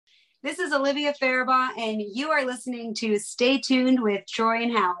This is Olivia Faribaugh, and you are listening to Stay Tuned with Troy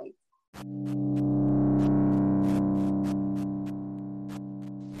and Howie.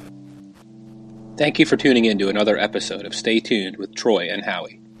 Thank you for tuning in to another episode of Stay Tuned with Troy and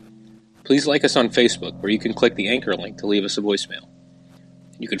Howie. Please like us on Facebook, where you can click the anchor link to leave us a voicemail.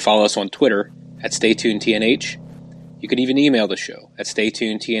 You can follow us on Twitter at StayTunedTNH. You can even email the show at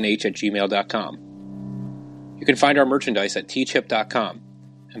StayTunedTNH@gmail.com. You can find our merchandise at teechip.com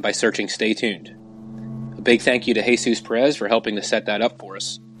and by searching Stay Tuned. A big thank you to Jesus Perez for helping to set that up for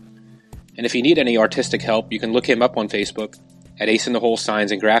us. And if you need any artistic help, you can look him up on Facebook at Ace in the Hole Signs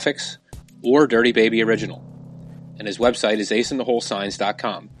and Graphics or Dirty Baby Original. And his website is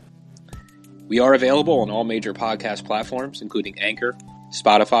aceintheholesigns.com. We are available on all major podcast platforms, including Anchor,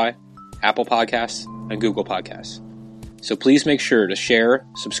 Spotify, Apple Podcasts, and Google Podcasts. So please make sure to share,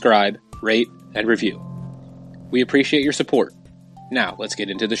 subscribe, rate, and review. We appreciate your support. Now, let's get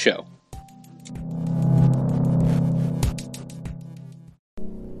into the show.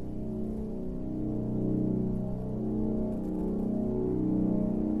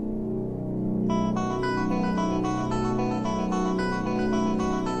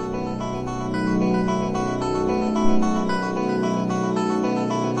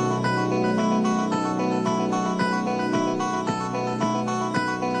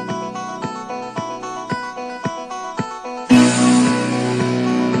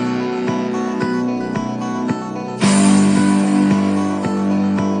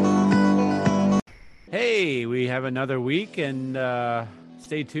 Another week, and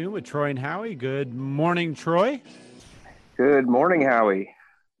stay tuned with Troy and Howie. Good morning, Troy. Good morning, Howie.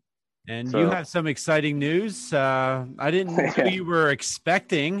 And you have some exciting news. I didn't know you were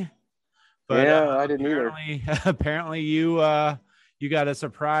expecting, but I didn't either. Apparently, you got a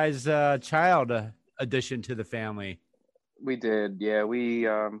surprise child addition to the family. We did, yeah. We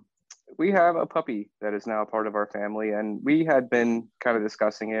have a puppy that is now part of our family, and we had been kind of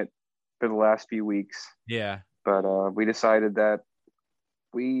discussing it for the last few weeks. Yeah. But we decided that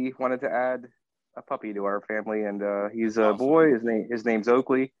we wanted to add a puppy to our family, and he's a boy. His name's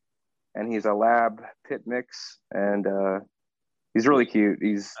Oakley, and he's a lab pit mix, and he's really cute.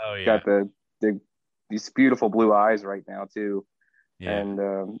 He's got these beautiful blue eyes right now too. Yeah.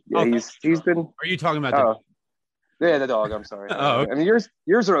 And he's been. Are you talking about the dog? I'm sorry. Okay. I mean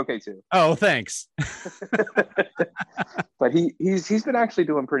yours are okay too. Oh, thanks. But he's been actually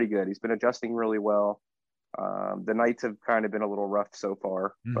doing pretty good. He's been adjusting really well. The nights have kind of been a little rough so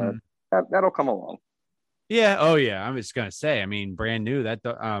far, but that'll come along. Yeah. Oh, yeah. I'm just gonna say. I mean, brand new. That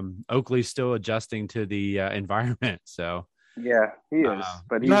Oakley's still adjusting to the environment. So yeah, he is.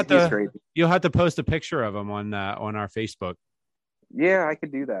 But he's great. You'll have to post a picture of him on our Facebook. Yeah, I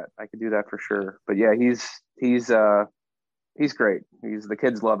could do that. For sure. But yeah, he's great. The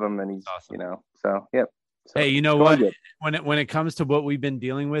kids love him, and he's awesome. So yep. So, hey, you know what? When it comes to what we've been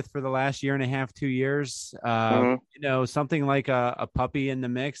dealing with for the last year and a half, 2 years, something like a puppy in the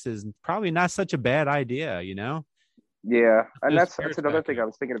mix is probably not such a bad idea, Yeah, and that's another thing I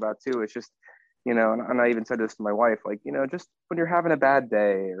was thinking about too. It's just, and I even said this to my wife, like, just when you're having a bad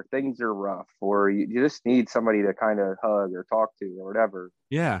day or things are rough, or you just need somebody to kind of hug or talk to or whatever.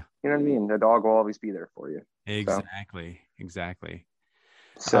 Yeah, you know what I mean. The dog will always be there for you. Exactly.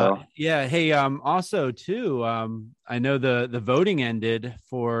 So yeah. Hey, also too, I know the voting ended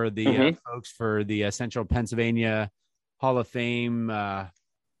for the folks for the Central Pennsylvania Hall of Fame. I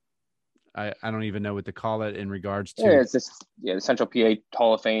don't even know what to call it in regards to. Yeah, it's the Central PA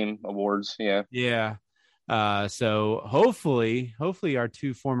Hall of Fame awards. Yeah. Yeah. So hopefully our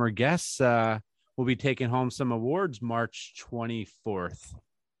two former guests will be taking home some awards March 24th.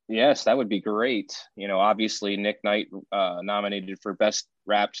 Yes, that would be great. Obviously Nick Knight nominated for Best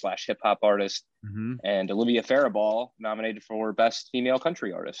Rap / Hip Hop Artist, and Olivia Faribaugh nominated for Best Female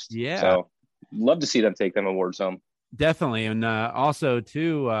Country Artist. Yeah. So love to see them take them awards home. Definitely. And also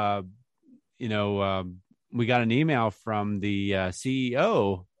too, we got an email from the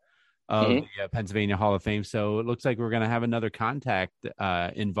CEO of the Pennsylvania Hall of Fame. So it looks like we're going to have another contact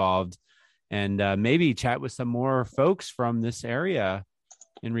involved, and maybe chat with some more folks from this area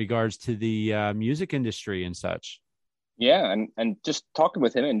in regards to the music industry and such. Yeah, and just talking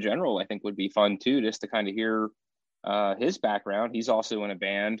with him in general, I think would be fun too, just to kind of hear his background. He's also in a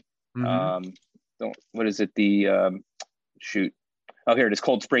band. What is it? The shoot. Oh, here it is.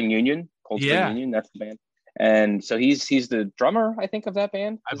 Cold Spring Union. Spring Union. That's the band. And so he's the drummer, I think, of that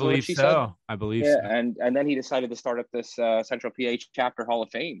band. I believe so. And then he decided to start up this Central PA Chapter Hall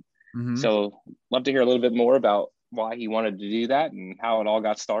of Fame. So love to hear a little bit more about why he wanted to do that and how it all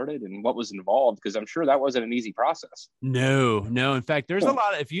got started and what was involved, because I'm sure that wasn't an easy process. No. In fact, there's a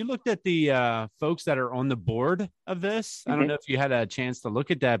lot of, if you looked at the folks that are on the board of this, I don't know if you had a chance to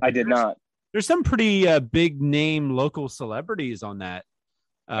look at that. I did not. There's some pretty big name local celebrities on that.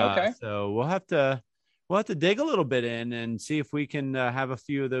 Okay. So we'll have to dig a little bit in and see if we can have a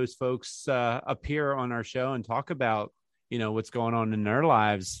few of those folks appear on our show and talk about, what's going on in their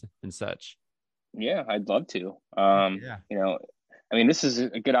lives and such. Yeah, I'd love to. This is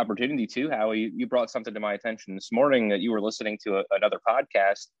a good opportunity too, Howie. You brought something to my attention this morning that you were listening to another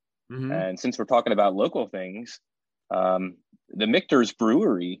podcast. Mm-hmm. And since we're talking about local things, the Michter's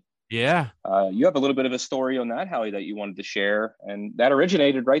Brewery. Yeah. You have a little bit of a story on that, Howie, that you wanted to share. And that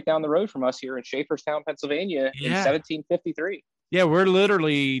originated right down the road from us here in Schaefferstown, Pennsylvania in 1753. Yeah, we're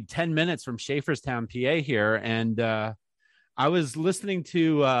literally 10 minutes from Schaefferstown, PA here. And I was listening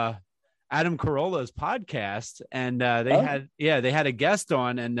to Adam Carolla's podcast, and they had a guest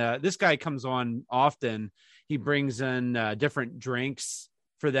on, and this guy comes on often. He brings in different drinks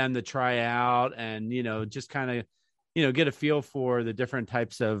for them to try out and, just kind of, get a feel for the different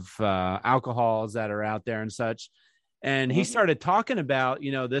types of alcohols that are out there and such. And he started talking about,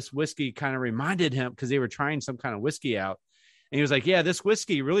 this whiskey kind of reminded him, because they were trying some kind of whiskey out. And he was like, yeah, this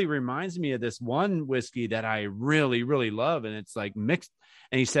whiskey really reminds me of this one whiskey that I really, really love. And it's like mixed.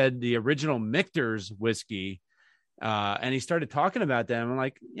 And he said the original Michter's whiskey. And he started talking about them. I'm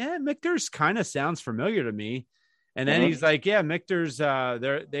like, yeah, Michter's kind of sounds familiar to me. And then he's like, yeah, Michter's,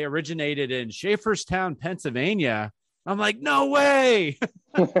 they originated in Schaefferstown, Pennsylvania. I'm like, no way.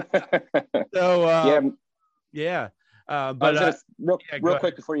 So, yeah. But real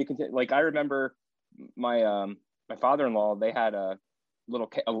quick before you continue, like I remember my father-in-law, they had a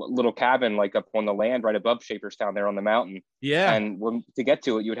little cabin like up on the land right above Schaefferstown there on the mountain. Yeah. And to get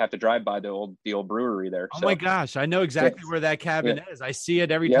to it, you would have to drive by the old brewery there. Oh my gosh. I know exactly where that cabin is. I see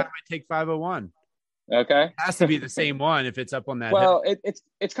it every time I take 501. Okay. It has to be the same one if it's up on that. Well,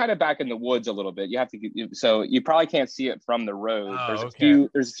 it's kind of back in the woods a little bit. You have to so you probably can't see it from the road. There's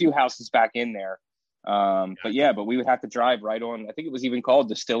a few houses back in there. But we would have to drive right on. I think it was even called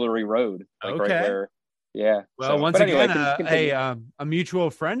Distillery Road. Like right there. Yeah. Well, once again, a mutual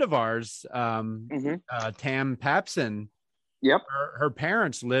friend of ours, Tam Papson. Yep. Her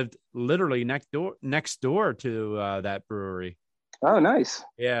parents lived literally next door to that brewery. Oh, nice.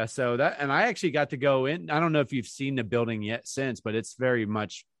 Yeah. So and I actually got to go in. I don't know if you've seen the building yet since, but it's very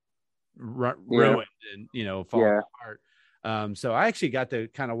much ruined and, falling apart. So I actually got to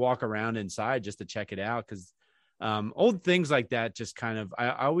kind of walk around inside just to check it out. Cause old things like that, just kind of, I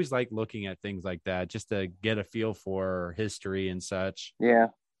always like looking at things like that just to get a feel for history and such. Yeah.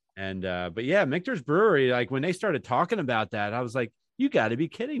 And, but yeah, Michter's Brewery, like when they started talking about that, I was like, you got to be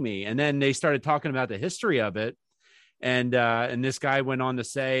kidding me. And then they started talking about the history of it. And this guy went on to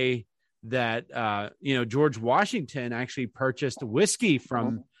say that, George Washington actually purchased whiskey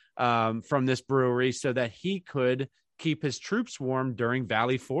from this brewery so that he could keep his troops warm during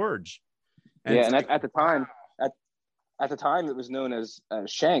Valley Forge. And at the time, it was known as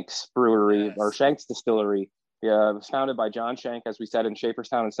Shanks Brewery or Shanks Distillery. Yeah, it was founded by John Shank, as we said, in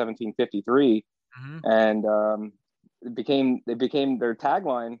Schaefferstown in 1753. And it became their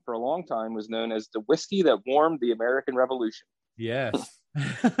tagline for a long time was known as the whiskey that warmed the American Revolution. Yes.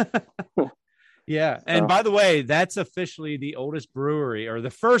 Yeah. And by the way, that's officially the oldest brewery or the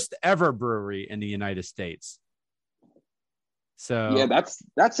first ever brewery in the United States. So yeah,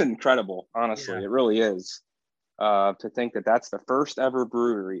 that's incredible. Honestly, It really is. To think that that's the first ever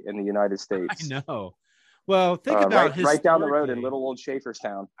brewery in the United States. I know. Well, think about right down the road in little old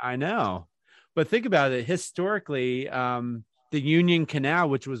Schaefferstown. I know. But think about it historically, the Union Canal,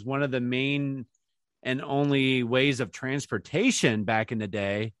 which was one of the main and only ways of transportation back in the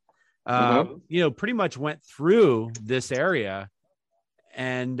day, pretty much went through this area.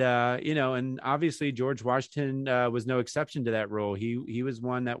 And, and obviously George Washington was no exception to that rule. He was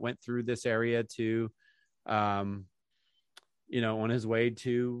one that went through this area to, on his way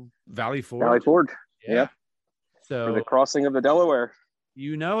to Valley Forge. Yeah. So for the crossing of the Delaware.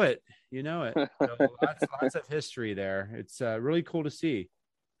 You know it. So lots of history there. It's really cool to see.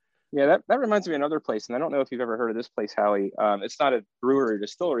 Yeah, that reminds me of another place, and I don't know if you've ever heard of this place, Howie. It's not a brewery or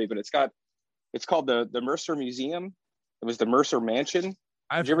distillery, but it's called the Mercer Museum. It was the Mercer Mansion.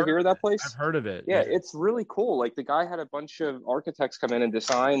 Did you ever hear of that place? I've heard of it. Yeah, it's really cool. Like the guy had a bunch of architects come in and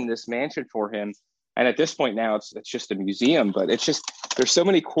design this mansion for him. And at this point now, it's just a museum, but it's just there's so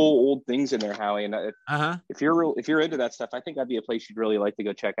many cool old things in there, Howie. And if you're into that stuff, I think that'd be a place you'd really like to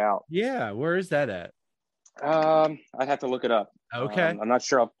go check out. Yeah, where is that at? I'd have to look it up. Okay, I'm not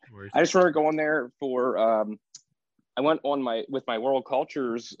sure. I just remember going there for I went on with my world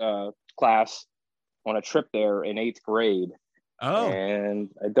cultures class on a trip there in 8th grade. Oh, and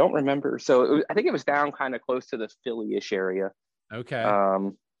I don't remember. So I think it was down kind of close to the Philly-ish area. okay.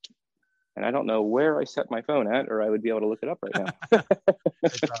 And I don't know where I set my phone at, or I would be able to look it up right now.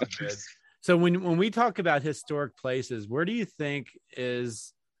 It's all good. So when we talk about historic places, where do you think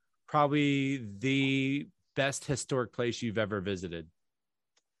is probably the best historic place you've ever visited?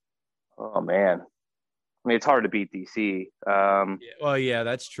 Oh man, I mean, it's hard to beat DC. Well, yeah,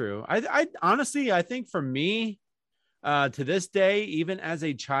 that's true. I honestly, I think for me, to this day, even as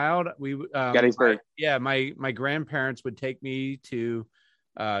a child, Gettysburg. My grandparents would take me to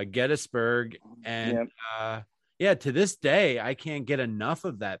Gettysburg, and to this day, I can't get enough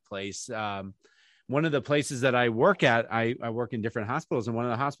of that place. One of the places that I work at, I work in different hospitals, and one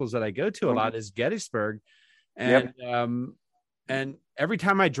of the hospitals that I go to a lot is Gettysburg, and and every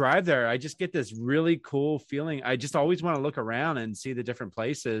time I drive there, I just get this really cool feeling. I just always want to look around and see the different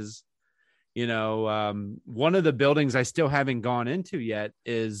places. You know, one of the buildings I still haven't gone into yet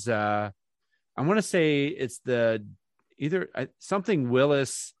is I want to say it's something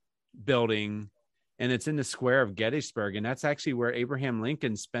Willis building, and it's in the square of Gettysburg, and that's actually where Abraham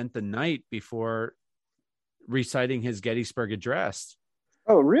Lincoln spent the night before reciting his Gettysburg Address.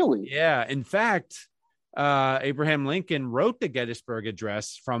 Oh, really? Yeah. In fact, Abraham Lincoln wrote the Gettysburg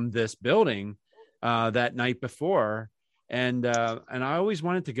Address from this building that night before. And I always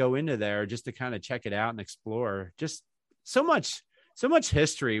wanted to go into there just to kind of check it out and explore. Just so much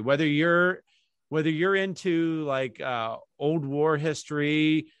history, whether you're into like old war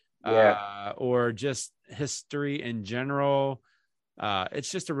history or just history in general.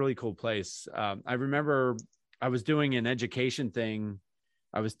 It's just a really cool place. I remember I was doing an education thing.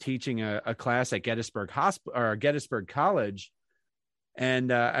 I was teaching a class at Gettysburg Hospital or Gettysburg College.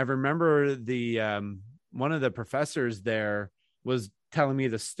 And I remember one of the professors there was telling me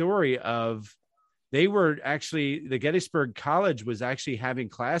the story of the Gettysburg College was actually having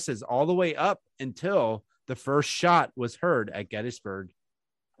classes all the way up until the first shot was heard at Gettysburg.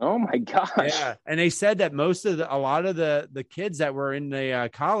 Oh my gosh. Yeah. And they said that a lot of the kids that were in the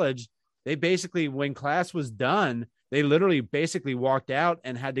college, they basically, when class was done, they literally basically walked out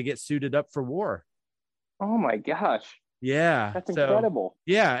and had to get suited up for war. Oh my gosh. Yeah. That's incredible.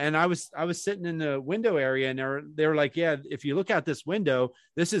 Yeah. And I was sitting in the window area, and they were like, yeah, if you look out this window,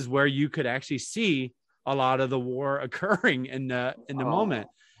 this is where you could actually see a lot of the war occurring in the moment.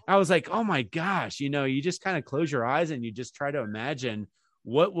 I was like, oh my gosh, you just kind of close your eyes and you just try to imagine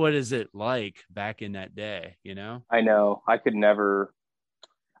what is it like back in that day, I know. I could never,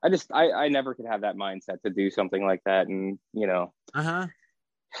 I never could have that mindset to do something like that. And,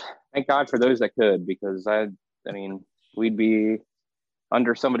 thank God for those that could, because I mean, we'd be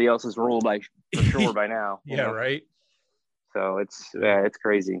under somebody else's rule for sure by now. Yeah. Right. So it's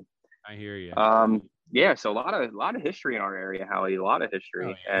crazy. I hear you. So a lot of history in our area, Howie, a lot of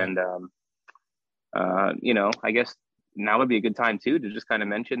history. Oh, yeah. And, I guess now would be a good time too, to just kind of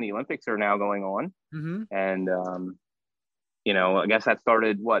mention the Olympics are now going on. Mm-hmm. And, I guess that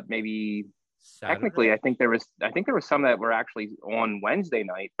started maybe Saturday? Technically, I think there was some that were actually on Wednesday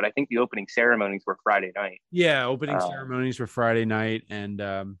night, but I think the opening ceremonies were Friday night. Yeah. Opening ceremonies were Friday night. And,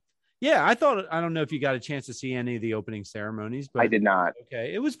 I don't know if you got a chance to see any of the opening ceremonies, but I did not.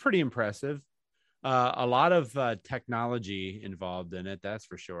 Okay. It was pretty impressive. A lot of technology involved in it. That's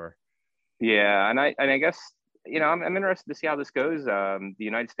for sure. Yeah. And I guess, I'm interested to see how this goes. The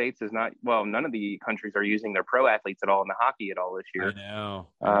United States is not, none of the countries are using their pro athletes at all in the hockey at all this year. I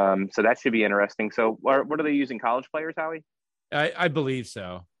know. So that should be interesting. So what are they using, college players, Howie? I believe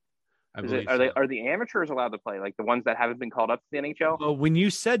so. Are the amateurs allowed to play, like the ones that haven't been called up to the NHL? Well, when you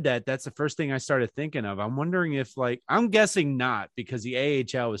said that, that's the first thing I started thinking of. I'm wondering if, I'm guessing not, because the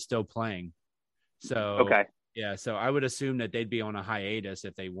AHL is still playing. So, okay. Yeah. So I would assume that they'd be on a hiatus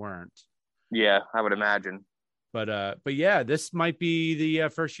if they weren't. Yeah, I would imagine. But yeah, this might be the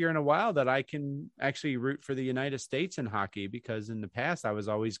first year in a while that I can actually root for the United States in hockey, because in the past I was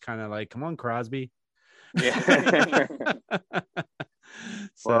always kind of like, come on, Crosby. Yeah.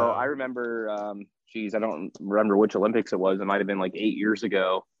 Well, I remember, I don't remember which Olympics it was. It might have been like 8 years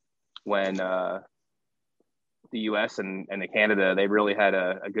ago when the U.S. and the Canada, they really had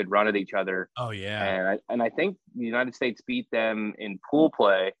a good run at each other. Oh, yeah. And I think the United States beat them in pool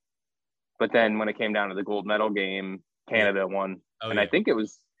play. But then when it came down to the gold medal game, Canada won. Oh, and I think it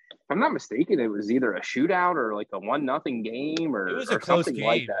was, if I'm not mistaken, it was either a shootout or like a 1-0 game or, it was a close something game.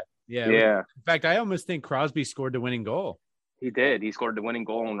 Like that. Yeah. In fact, I almost think Crosby scored the winning goal. He did. He scored the winning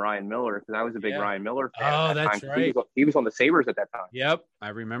goal on Ryan Miller, because I was a big Ryan Miller fan. Oh, that's time. right. He was on the Sabres at that time. Yep. I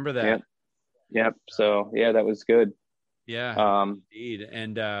remember that. Yep. So, that was good. Yeah, Um, indeed.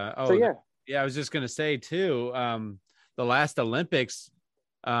 And so yeah, I was just gonna say too. The last Olympics,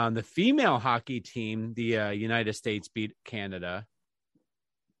 the female hockey team, the United States beat Canada.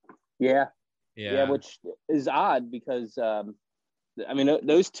 Yeah, Yeah, which is odd because I mean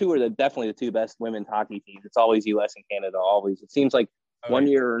those two are definitely the two best women's hockey teams. It's always U.S. and Canada. Always. It seems like one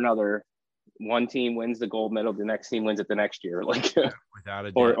year or another, one team wins the gold medal, the next team wins it the next year, like without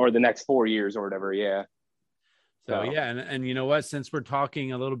a doubt. or the next 4 years or whatever. Yeah. So yeah, and you know what? Since we're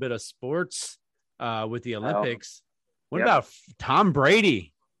talking a little bit of sports with the Olympics, what about Tom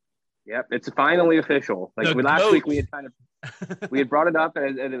Brady? Yep, it's finally official. Like last week, we had brought it up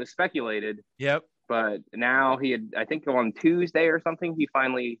and it was speculated. Yep. But now I think on Tuesday or something, he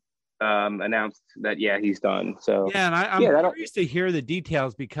finally announced that he's done. So yeah, and I'm curious to hear the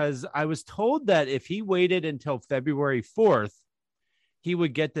details because I was told that if he waited until February 4th, he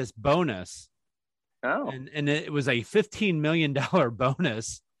would get this bonus. Oh, and it was a $15 million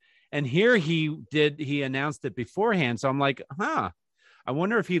bonus. And here he announced it beforehand. So I'm like, I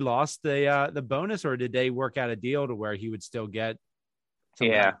wonder if he lost the bonus, or did they work out a deal to where he would still get some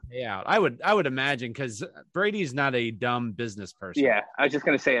payout? I would imagine, because Brady's not a dumb business person. Yeah, I was just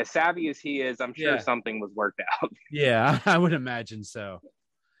gonna say, as savvy as he is, I'm sure something was worked out. Yeah, I would imagine so.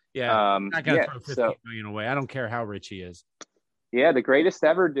 Yeah, I'm not gonna throw $15 million away. I don't care how rich he is. Yeah, the greatest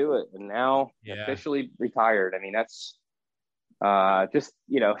ever do it, and now officially retired. I mean, that's just,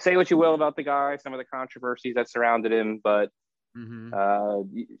 say what you will about the guy, some of the controversies that surrounded him, but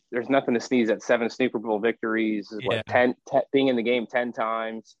there's nothing to sneeze at. 7 Super Bowl victories, 10 being in the game 10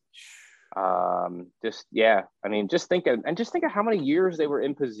 times. I mean, just think of how many years they were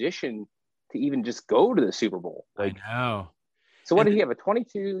in position to even just go to the Super Bowl. I know. So what did he have? A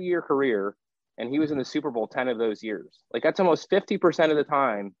 22-year career, and he was in the Super Bowl 10 of those years. Like, that's almost 50% of the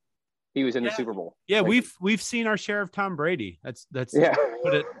time he was in the Super Bowl. Yeah, like, we've seen our share of Tom Brady. That's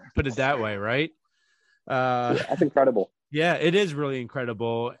put it that way, right? That's incredible. Yeah, it is really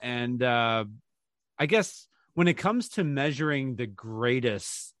incredible. And I guess when it comes to measuring the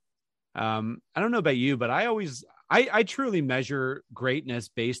greatest, I don't know about you, but I truly measure greatness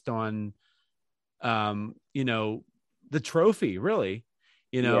based on, the trophy, really.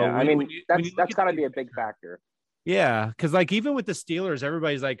 I mean, that's got to be a big factor. Yeah, because like even with the Steelers,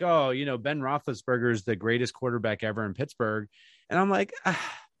 everybody's like, oh, Ben Roethlisberger is the greatest quarterback ever in Pittsburgh. And I'm like, I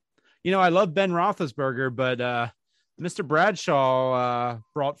love Ben Roethlisberger, but Mr. Bradshaw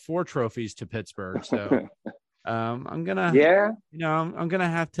brought 4 trophies to Pittsburgh. So I'm going to, I'm going to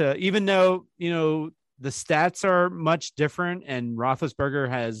have to, even though, the stats are much different and Roethlisberger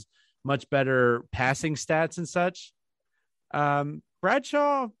has much better passing stats and such.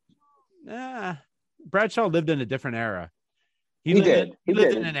 Bradshaw lived in a different era. He lived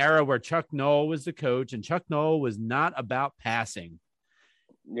in an era where Chuck Noll was the coach, and Chuck Noll was not about passing.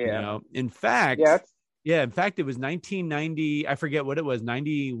 Yeah. In fact, it was 1990. I forget what it was,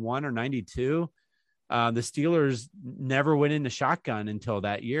 91 or 92. The Steelers never went into shotgun until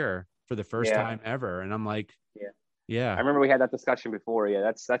that year for the first time ever. And I'm like, yeah. I remember we had that discussion before. Yeah,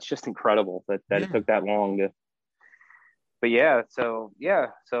 that's just incredible that it took that long to. But so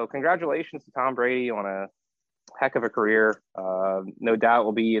congratulations to Tom Brady on a heck of a career. No doubt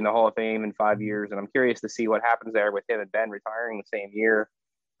will be in the Hall of Fame in 5 years, and I'm curious to see what happens there with him and Ben retiring the same year.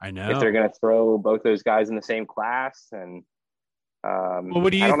 I know if they're going to throw both those guys in the same class, and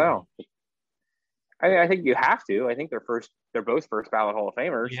what do you? I don't know. I think you have to. I think they're both first ballot Hall of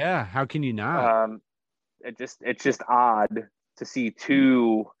Famers. Yeah, how can you not? It's just odd to see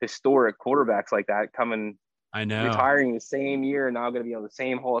 2 historic quarterbacks like that coming. I know, retiring the same year and now going to be on the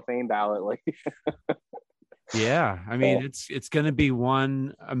same Hall of Fame ballot. Like, yeah, I mean, it's going to be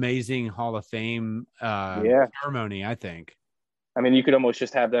one amazing Hall of Fame ceremony, I think. I mean, you could almost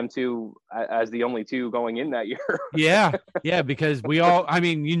just have them 2 as the only 2 going in that year. yeah, because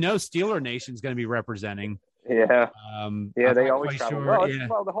Steeler Nation's going to be representing. Yeah, they always travel. Sure.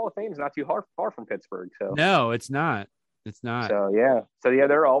 Well, the Hall of Fame is not too far from Pittsburgh, so no, it's not. It's not. So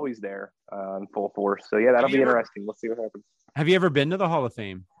they're always there in full force. So that'll be interesting. We'll see what happens. Have you ever been to the Hall of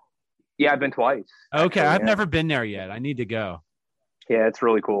Fame? Yeah, I've been twice. Okay, I've never been there yet. I need to go. Yeah, it's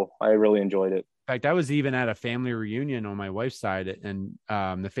really cool. I really enjoyed it. In fact, I was even at a family reunion on my wife's side, and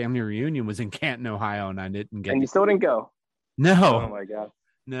the family reunion was in Canton, Ohio, and I didn't get. And you still didn't go? No. Oh my god.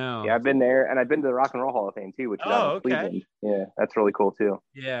 No. Yeah, I've been there, and I've been to the Rock and Roll Hall of Fame too, which is out in Cleveland. Yeah, that's really cool too.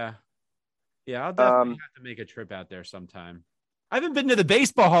 Yeah. Yeah, I'll definitely have to make a trip out there sometime. I haven't been to the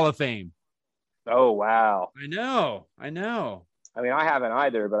Baseball Hall of Fame. Oh, wow. I know. I mean, I haven't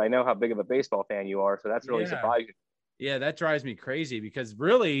either, but I know how big of a baseball fan you are, so that's really surprising. Yeah, that drives me crazy because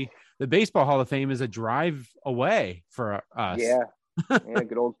really the Baseball Hall of Fame is a drive away for us. Yeah. Yeah,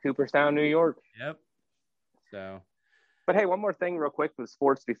 good old Cooperstown, New York. Yep. So, but hey, one more thing real quick with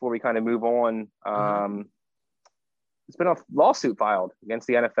sports before we kind of move on. There's been a lawsuit filed against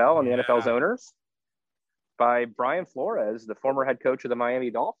the NFL and the NFL's owners by Brian Flores, the former head coach of the Miami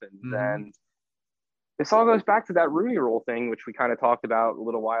Dolphins. And this all goes back to that Rooney Rule thing, which we kind of talked about a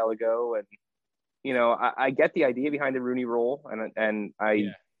little while ago. And, you know, I get the idea behind the Rooney Rule, and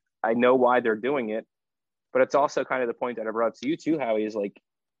I know why they're doing it. But it's also kind of the point that I brought up to you too, Howie, is like,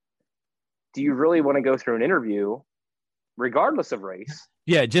 do you really want to go through an interview regardless of race?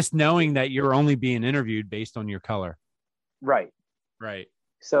 Yeah, just knowing that you're only being interviewed based on your color. Right.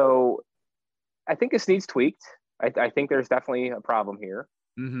 So I think this needs tweaked. I think there's definitely a problem here.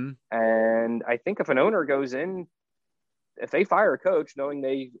 And I think if an owner goes in, if they fire a coach knowing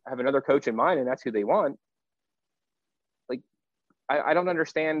they have another coach in mind and that's who they want, like, I don't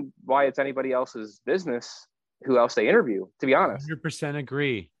understand why it's anybody else's business who else they interview, to be honest. 100%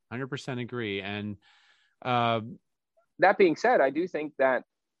 agree. 100% agree. And that being said, I do think that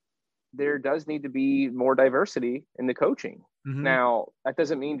there does need to be more diversity in the coaching. Now, that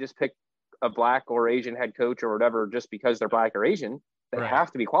doesn't mean just pick a Black or Asian head coach or whatever just because they're Black or Asian. They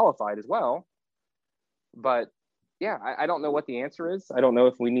have to be qualified as well. But yeah, I don't know what the answer is. I don't know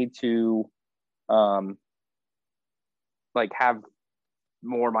if we need to like have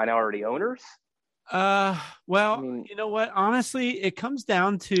more minority owners. Well, I mean, you know what? Honestly, it comes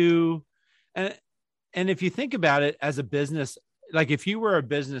down to, and if you think about it as a business, like if you were a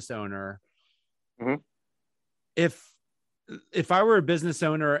business owner, if I were a business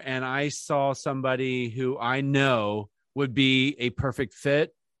owner and I saw somebody who I know would be a perfect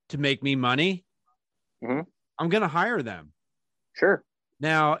fit to make me money, I'm going to hire them. Sure.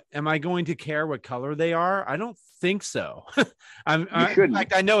 Now, am I going to care what color they are? I don't think so. In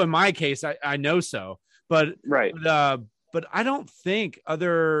fact, I know in my case, I know so, but I don't think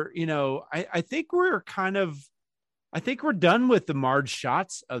other, you know, I think we're done with the Marge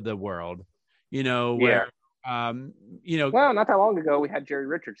Schatz of the world, you know, where, you know, well, not that long ago we had Jerry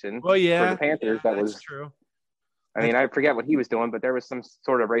Richardson for the Panthers. That was true. I mean, I forget what he was doing, but there was some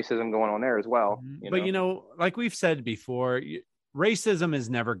sort of racism going on there as well. You know, like we've said before, racism is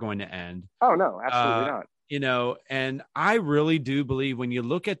never going to end. Oh, no, absolutely not. You know, and I really do believe when you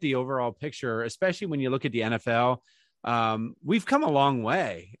look at the overall picture, especially when you look at the NFL, we've come a long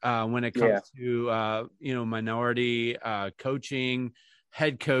way when it comes to, you know, minority coaching,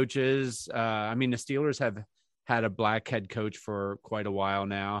 head coaches. I mean, the Steelers have had a Black head coach for quite a while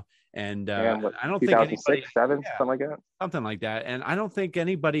now. And I don't think anybody, something like that. And I don't think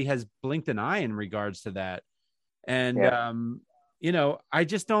anybody has blinked an eye in regards to that. And, you know, I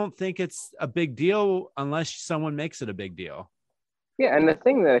just don't think it's a big deal unless someone makes it a big deal. Yeah. And the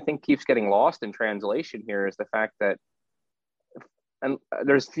thing that I think keeps getting lost in translation here is the fact that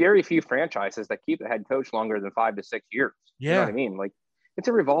there's very few franchises that keep a head coach longer than 5 to 6 years. Yeah. You know what I mean? Like, it's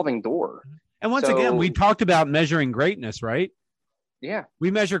a revolving door. And once again, we talked about measuring greatness, right? Yeah. We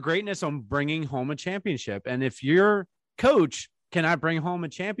measure greatness on bringing home a championship. And if your coach cannot bring home a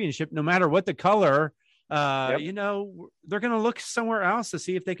championship, no matter what the color, you know, they're going to look somewhere else to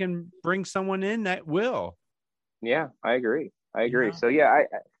see if they can bring someone in that will. Yeah, I agree. Yeah. So, yeah,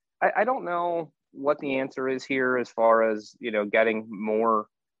 I don't know what the answer is here as far as, you know, getting more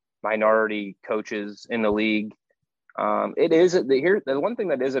minority coaches in the league. It is the one thing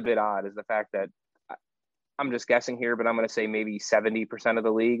that is a bit odd is the fact that I'm just guessing here, but I'm going to say maybe 70% of the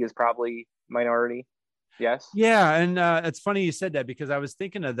league is probably minority. Yes. Yeah. And it's funny you said that because I was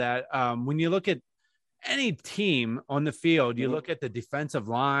thinking of that. When you look at any team on the field, you look at the defensive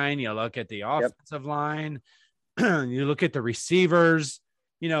line, you look at the offensive line, you look at the receivers,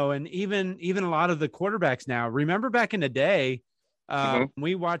 you know, and even a lot of the quarterbacks now. Remember back in the day,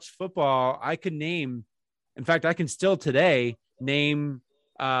 we watched football. I could name, in fact, I can still today name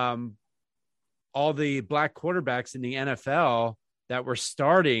all the Black quarterbacks in the NFL that were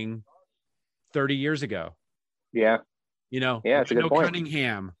starting 30 years ago. Yeah. You know, it's a good point.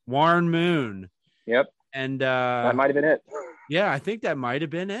 Cunningham, Warren Moon. Yep. And that might have been it. Yeah, I think that might have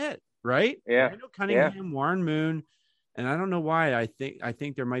been it. Right. Yeah. Randall Cunningham, Warren Moon. And I don't know why. I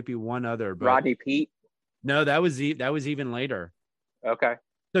think there might be one other. But Rodney Peete. No, that was even later. Okay.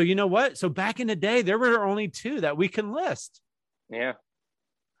 So you know what? So back in the day, there were only 2 that we can list. Yeah.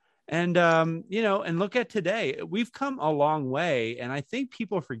 And, you know, and look at today, we've come a long way. And I think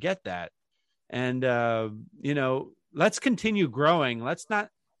people forget that. And, you know, let's continue growing. Let's not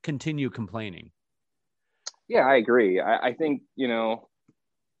continue complaining. Yeah, I agree. I think, you know,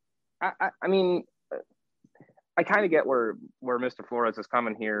 I mean, I kind of get where Mr. Flores is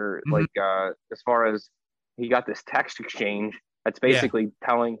coming here. Mm-hmm. Like, as far as he got this text exchange that's basically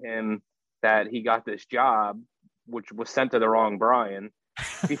telling him that he got this job, which was sent to the wrong Brian.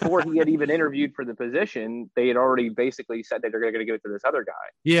 Before he had even interviewed for the position, they had already basically said that they're going to give it to this other guy.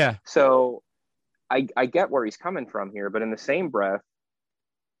 Yeah. So I get where he's coming from here, but in the same breath,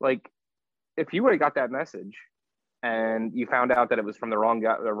 like, if you would have got that message and you found out that it was from the wrong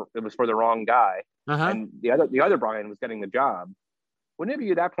guy, it was for the wrong guy, and the other Brian was getting the job, wouldn't have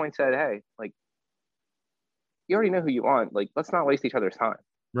you at that point said, hey, like, you already know who you want, like, let's not waste each other's time.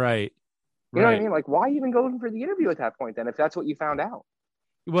 Right. You know what I mean? Like, why even go in for the interview at that point then, if that's what you found out?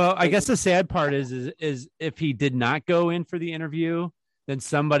 Well, I guess the sad part is if he did not go in for the interview, then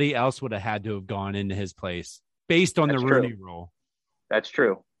somebody else would have had to have gone into his place based on the Rooney Rule. That's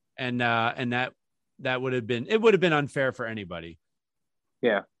true. And that would have been unfair for anybody.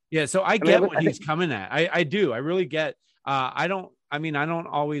 Yeah. Yeah. So I get what he's coming at. I do. I really get. I don't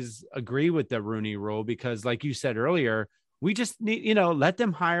always agree with the Rooney Rule because, like you said earlier, we just need, let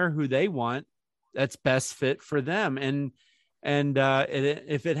them hire who they want. That's best fit for them. And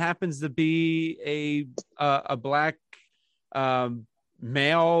if it happens to be a black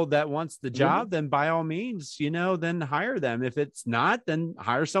male that wants the job, then by all means, then hire them. If it's not, then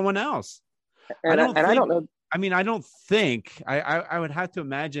hire someone else. I don't know. I mean, I don't think I would have to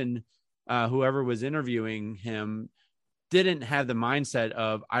imagine whoever was interviewing him didn't have the mindset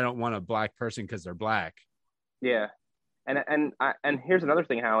of, I don't want a black person because they're black. Yeah. And here's another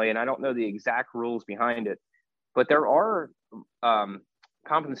thing, Howie, and I don't know the exact rules behind it, but there are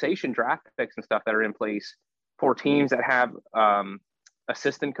compensation draft picks and stuff that are in place for teams that have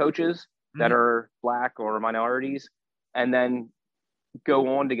assistant coaches that are black or minorities, and then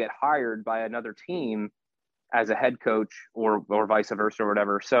go on to get hired by another team as a head coach or vice versa or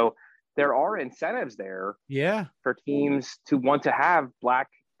whatever. So there are incentives there for teams to want to have black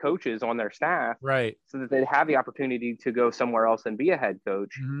coaches on their staff, right? So that they have the opportunity to go somewhere else and be a head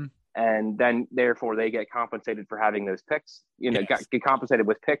coach. And then therefore they get compensated for having those picks, get compensated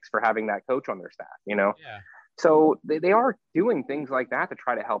with picks for having that coach on their staff, So they are doing things like that to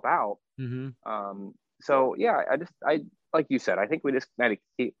try to help out. So yeah, I like you said, I think we just got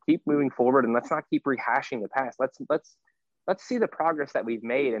to keep moving forward, and let's not keep rehashing the past. Let's see the progress that we've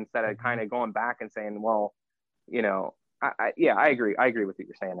made instead of kind of going back and saying, well, I agree. I agree with what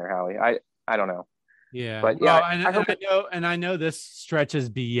you're saying there, Howie. I don't know. Yeah. But yeah, I know this stretches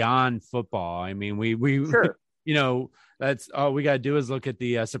beyond football. I mean, we sure. That's all we got to do is look at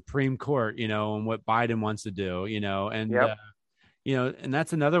the Supreme Court, and what Biden wants to do, and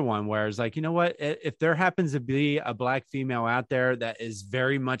that's another one where it's like, what, if there happens to be a black female out there that is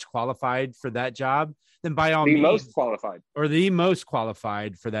very much qualified for that job, then by all means, the most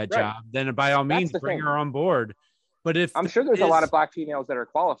qualified for that job, then by all means, bring her on board. But if I'm sure there's a lot of black females that are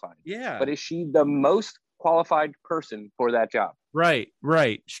qualified. Yeah. But is she the most qualified person for that job? Right.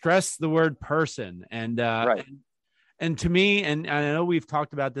 Stress the word person. And and to me, and I know we've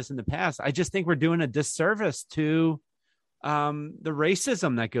talked about this in the past, I just think we're doing a disservice to the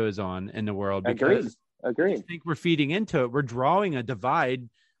racism that goes on in the world. Because Agreed. I think we're feeding into it. We're drawing a divide.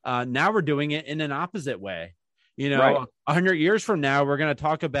 Now we're doing it in an opposite way. 100 years from now, we're going to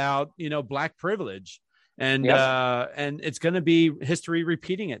talk about, black privilege. And it's going to be history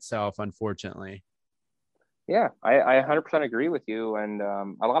repeating itself, unfortunately. Yeah, I 100% agree with you. And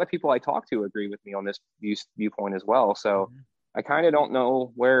a lot of people I talk to agree with me on this viewpoint as well. So I kind of don't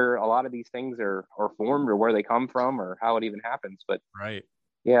know where a lot of these things are formed or where they come from or how it even happens. But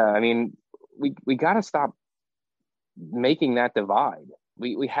yeah, I mean, we got to stop making that divide.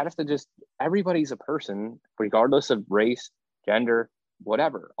 We have to just, everybody's a person, regardless of race, gender,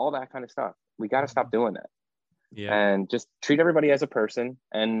 whatever, all that kind of stuff. We got to stop doing that. And just treat everybody as a person,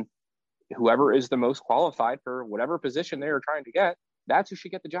 and whoever is the most qualified for whatever position they are trying to get, that's who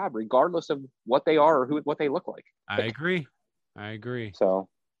should get the job, regardless of what they are or what they look like. I agree. So,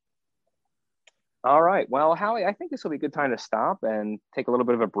 all right. Well, Howie, I think this will be a good time to stop and take a little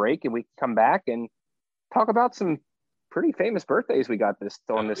bit of a break, and we can come back and talk about some pretty famous birthdays we got this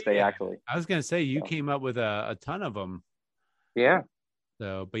day, actually. I was going to say, you came up with a ton of them. Yeah.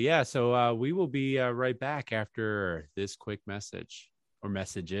 So we will be right back after this quick message, or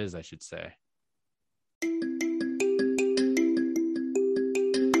messages, I should say.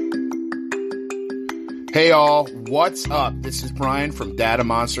 Hey all, what's up? This is Brian from Data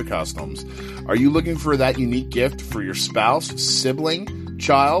Monster Customs. Are you looking for that unique gift for your spouse, sibling,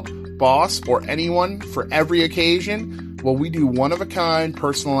 child, boss, or anyone for every occasion? Well, we do one-of-a-kind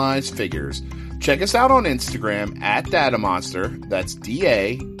personalized figures. Check us out on Instagram at Data Monster. That's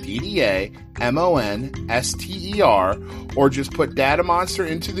DADDAMONSTER, or just put Data Monster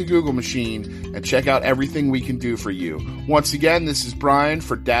into the Google machine and check out everything we can do for you. Once again, this is Brian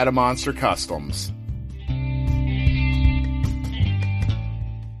for Data Monster Customs.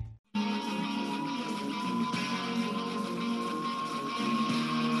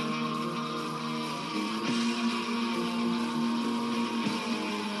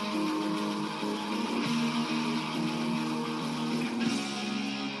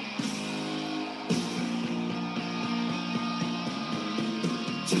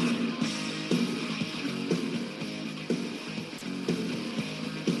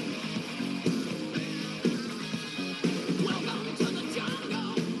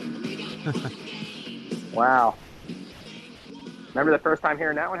 Wow. Remember the first time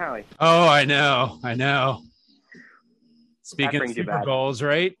hearing that one, Howie? Oh, I know. Speaking of brings you Super back. Bowls,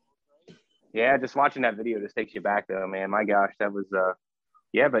 right? Yeah, just watching that video just takes you back, though, man. My gosh, that was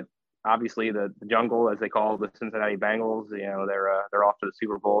but obviously the jungle, as they call the Cincinnati Bengals, they're off to the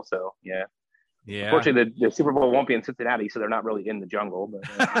Super Bowl. So yeah. Unfortunately, the Super Bowl won't be in Cincinnati, so they're not really in the jungle.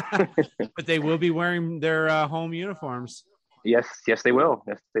 But but they will be wearing their home uniforms. Yes, they will.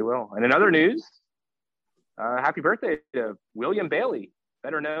 Yes, they will. And in other news, happy birthday to William Bailey,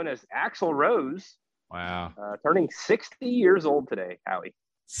 better known as Axl Rose. Wow. Turning 60 years old today, Howie.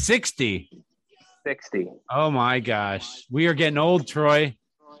 60. Oh, my gosh. We are getting old, Troy.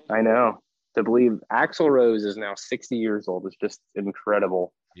 I know. To believe Axl Rose is now 60 years old is just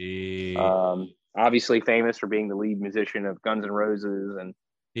incredible. Obviously famous for being the lead musician of Guns N' Roses. And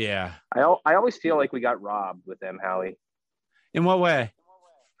yeah, I always feel like we got robbed with them, Howie. In what way?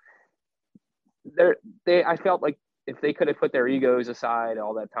 I felt like if they could have put their egos aside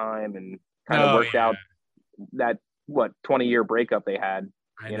all that time and kind of worked out that 20-year breakup they had.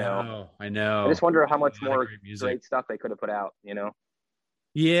 I know. I just wonder how much more great stuff they could have put out.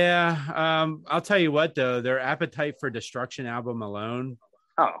 Yeah. I'll tell you what, though, their Appetite for Destruction album alone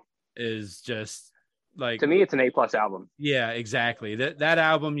is just like, to me, it's an A+ album. Yeah, exactly. That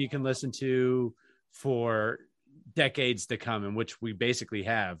album you can listen to for decades to come, in which we basically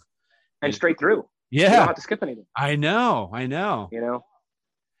have. And straight through. Yeah. You don't have to skip anything. I know.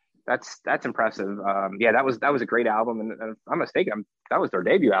 That's impressive. That was a great album. And if I'm mistaken, that was their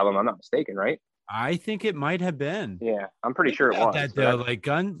debut album. I'm not mistaken, right? I think it might have been. Yeah, I'm pretty sure it was. Like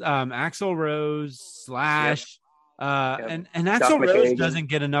Axl Rose Slash, and Axl Duff Rose McKagan doesn't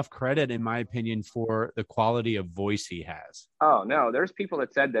get enough credit, in my opinion, for the quality of voice he has. Oh no, there's people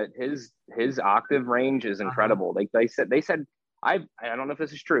that said that his octave range is incredible. They said I don't know if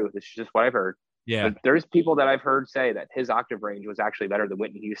this is true. This is just what I've heard. Yeah, but there's people that I've heard say that his octave range was actually better than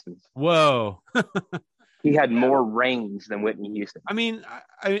Whitney Houston's. Whoa. He had more range than Whitney Houston. I mean,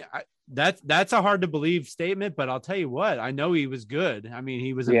 I that's a hard to believe statement, but I'll tell you what, I know he was good. I mean,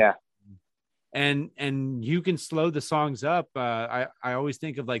 he was and you can slow the songs up. I always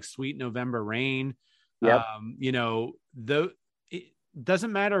think of like Sweet November Rain. Yep. It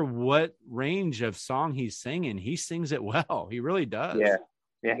doesn't matter what range of song he's singing, he sings it well. He really does.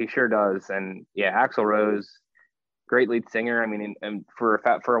 Yeah, he sure does. And Axl Rose, great lead singer. I mean, and for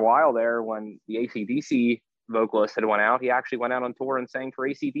a while there, when the AC/DC vocalist had went out, he actually went out on tour and sang for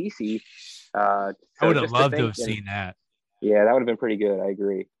AC/DC. I would have loved to have seen that. Yeah, that would have been pretty good. I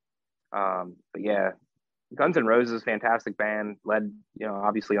agree. But yeah, Guns N' Roses, fantastic band, led,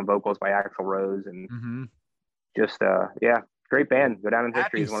 obviously on vocals by Axl Rose, and great band. Go down in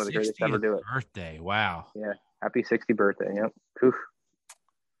history as one of the greatest to ever do it. Birthday, wow. Yeah, happy 60th birthday. Yep. Poof.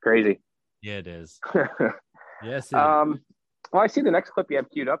 Crazy. Yeah, it is. Yes. Well, I see the next clip you have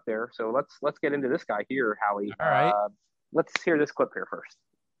queued up there, so let's get into this guy here, Howie. All right. Let's hear this clip here first.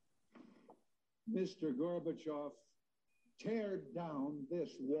 Mr. Gorbachev, tear down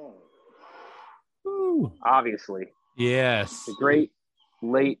this wall. Ooh. Obviously. Yes. The great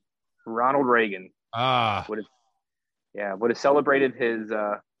late Ronald Reagan. Would have celebrated his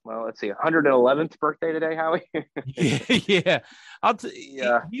 111th birthday today, Howie. Yeah.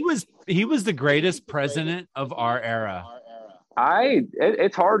 He was the greatest president of our era.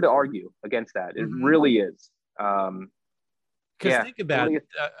 It's hard to argue against that. It really is. Because think about it.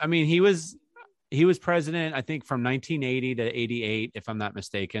 I mean, he was president, I think, from 1980 to 88, if I'm not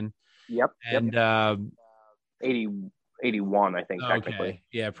mistaken. Yep. And 81, I think, technically. Okay.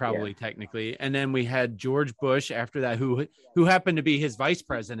 Yeah, probably technically. And then we had George Bush after that, who happened to be his vice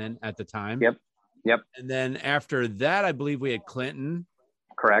president at the time. Yep. And then after that, I believe we had Clinton.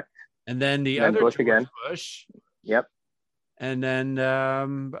 Correct. And then the other Bush again. Bush. Yep. And then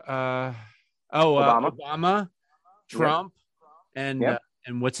Obama, Trump, and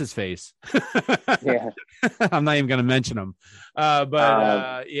and what's his face? Yeah. I'm not even going to mention him.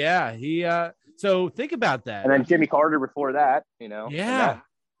 Yeah, he. So think about that. And then Jimmy Carter before that, Yeah,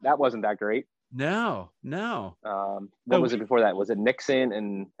 that wasn't that great. No. What was it before that? Was it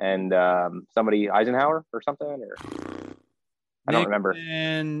Nixon and somebody Eisenhower or something? Or I don't remember.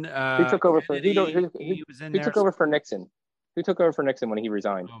 And who took over for he was in who there. took over for Nixon? Who took over for Nixon when he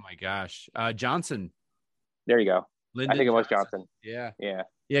resigned? Oh my gosh, Johnson. There you go. Lyndon I think it was Johnson. Yeah,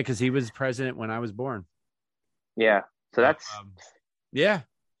 because he was president when I was born. Yeah, so that's yeah.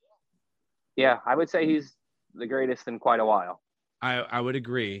 I would say he's the greatest in quite a while. I would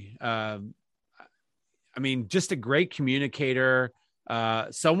agree. I mean, just a great communicator.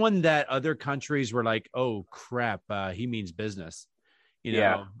 Someone that other countries were like, "Oh crap, he means business." We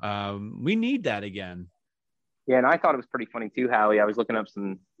need that again. Yeah, and I thought it was pretty funny too, Howie. I was looking up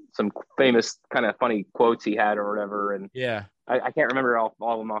some famous kind of funny quotes he had or whatever, and I can't remember all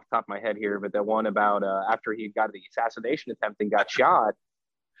of them off the top of my head here, but the one about after he got the assassination attempt and got shot,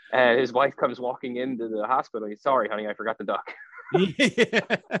 and his wife comes walking into the hospital. He's, "Sorry, honey, I forgot the duck."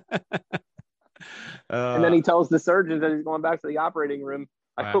 And then he tells the surgeons that he's going back to the operating room.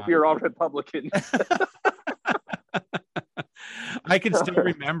 "I hope you're all Republicans." I can still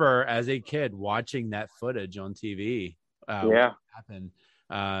remember as a kid watching that footage on TV. What happened?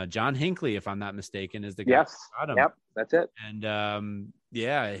 John Hinckley, if I'm not mistaken, is the guy. Yes. Yep. That's it. And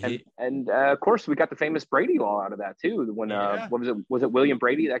and of course we got the famous Brady Law out of that too. When what was it? Was it William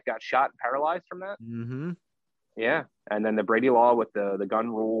Brady that got shot and paralyzed from that? Mm-hmm. Yeah. And then the Brady Law with the gun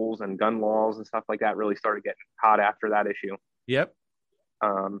rules and gun laws and stuff like that really started getting hot after that issue. Yep.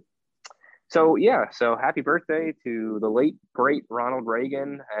 So happy birthday to the late, great Ronald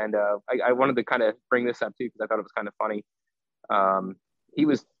Reagan. And I wanted to kind of bring this up too, because I thought it was kind of funny. He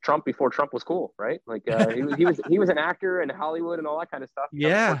was Trump before Trump was cool, right? Like he was an actor in Hollywood and all that kind of stuff.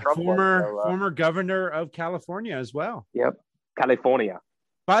 Yeah. Former governor of California as well. Yep. California.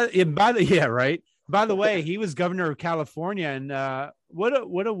 By the way, he was governor of California, and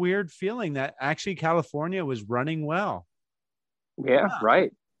what a weird feeling that actually California was running well. Yeah,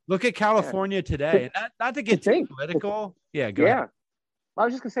 right. Look at California today. Not to get too political. Yeah, go ahead. I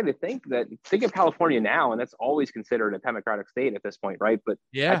was just gonna say think of California now, and that's always considered a Democratic state at this point, right? But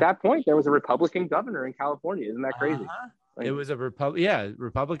at that point, there was a Republican governor in California. Isn't that crazy? Like, it was a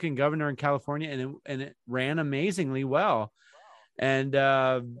Republican governor in California, and it ran amazingly well. And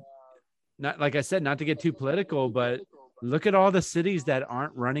not like I said, not to get too political, but look at all the cities that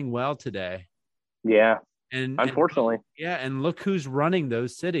aren't running well today. Yeah. And unfortunately. And look who's running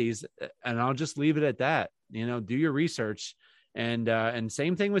those cities. And I'll just leave it at that. Do your research. And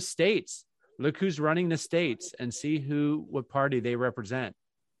same thing with states. Look who's running the states and see what party they represent.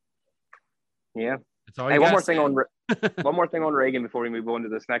 Yeah. That's all. Hey, one more thing on Reagan before we move on to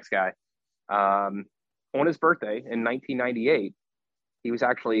this next guy. On his birthday in 1998, he was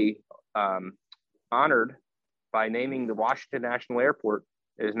actually honored by naming the Washington National Airport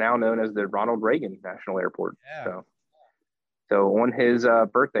is now known as the Ronald Reagan National Airport. Yeah. So on his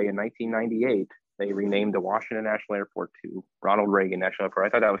birthday in 1998, they renamed the Washington National Airport to Ronald Reagan National Airport. I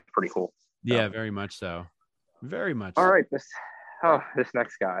thought that was pretty cool. Yeah, very much so. Very much. All right, this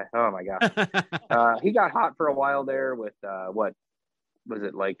next guy. Oh my gosh, he got hot for a while there with what was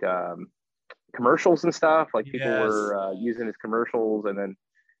it like commercials and stuff? Like people were using his commercials,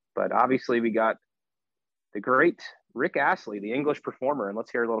 but obviously we got the great Rick Astley, the English performer, and let's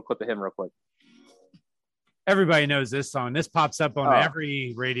hear a little clip of him real quick. Everybody knows this song. This pops up on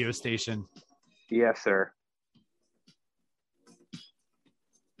every radio station. Yes, sir.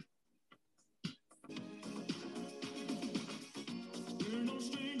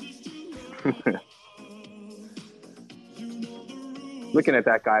 Looking at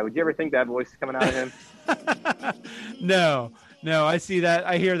that guy, would you ever think that voice is coming out of him? No, I see that.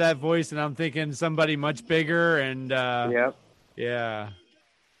 I hear that voice and I'm thinking somebody much bigger and yeah.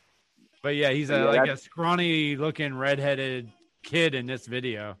 But yeah, he's a scrawny looking redheaded kid in this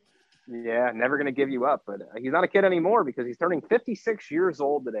video. Yeah, never going to give you up, but he's not a kid anymore because he's turning 56 years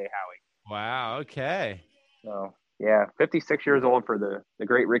old today, Howie. Wow, okay. So, yeah, 56 years old for the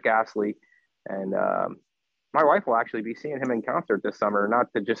great Rick Astley. And my wife will actually be seeing him in concert this summer,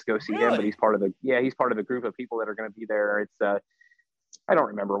 not to just go see him, but he's part of a group of people that are going to be there. It's I don't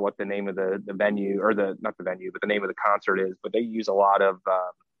remember what the name of the venue or not the venue, but the name of the concert is, but they use a lot of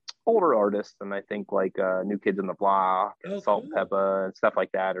older artists, and I think like New Kids on the Block and Salt and Peppa and stuff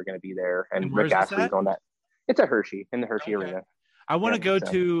like that are going to be there. And Rick Astley's on that. It's a Hershey in the Hershey Arena. I want to go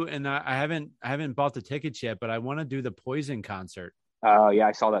to, and I haven't bought the tickets yet, but I want to do the Poison concert. Yeah,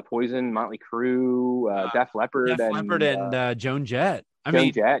 I saw that. Poison, Motley Crue, Def Leppard, and Joan Jett. I Joan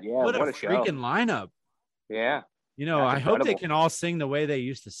mean, Jett, yeah, what a show. freaking lineup. Yeah. I hope they incredible. can all sing the way they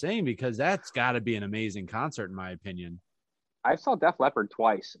used to sing, because that's got to be an amazing concert, in my opinion. I saw Def Leppard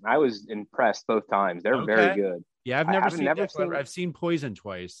twice, and I was impressed both times. They're very good. Yeah, I've never seen Def Leppard. I've seen Poison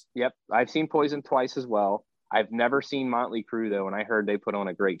twice. Yep, I've seen Poison twice as well. I've never seen Motley Crue though, and I heard they put on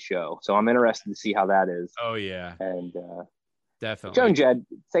a great show. So I'm interested to see how that is. Oh yeah, and definitely. Joan Jett,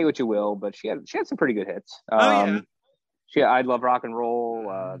 say what you will, but she had some pretty good hits. I Love Rock and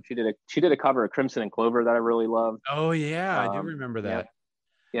Roll. She did a cover of Crimson and Clover that I really loved. Oh yeah, I do remember that.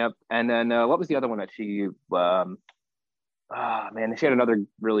 Yep. And then what was the other one that she? Man, she had another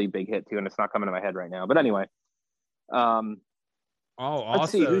really big hit too, and it's not coming to my head right now. But anyway. Also,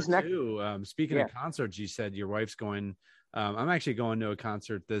 see, who's next? Speaking of concerts, you said your wife's going. I'm actually going to a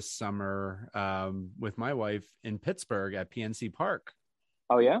concert this summer with my wife in Pittsburgh at PNC Park.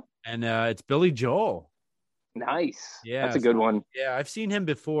 Oh yeah, and it's Billy Joel. Nice. Yeah, that's a good one. Yeah, I've seen him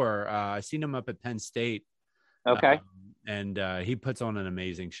before. I've seen him up at Penn State. Okay. And he puts on an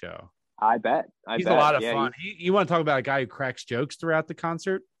amazing show. I bet. He's a lot of fun. You want to talk about a guy who cracks jokes throughout the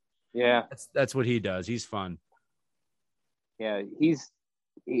concert? Yeah, that's what he does. He's fun. Yeah, he's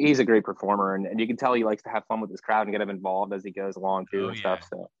a great performer, and you can tell he likes to have fun with his crowd and get them involved as he goes along too and stuff.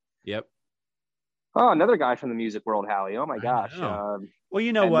 So. Yep. Oh, another guy from the music world, Howie. Oh my gosh. Well,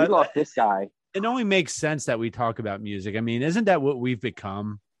 you know what? We lost this guy. It only makes sense that we talk about music. I mean, isn't that what we've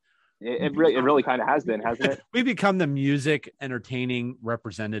become? It really kind of has been, hasn't it? We become the music entertaining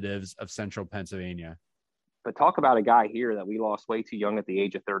representatives of Central Pennsylvania. But talk about a guy here that we lost way too young at the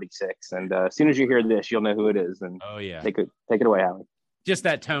age of 36. And as soon as you hear this, you'll know who it is. And oh yeah, take it away, Howie. Just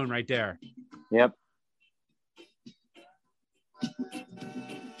that tone right there. Yep.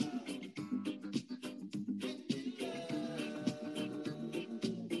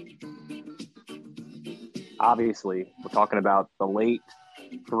 Obviously, we're talking about the late,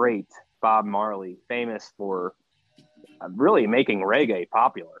 great Bob Marley, famous for really making reggae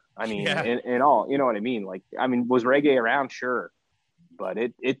popular. I mean, in all, you know what I mean? Like, I mean, was reggae around? Sure. But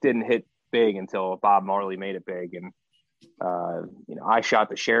it didn't hit big until Bob Marley made it big. And, I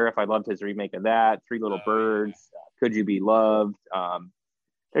Shot the Sheriff. I loved his remake of that. Three Little Birds. Could You Be Loved?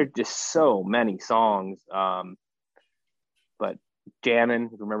 There's just so many songs. But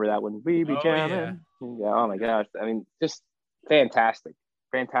Jammin', remember that one? We Be Jammin'. Yeah, oh my gosh. I mean, just fantastic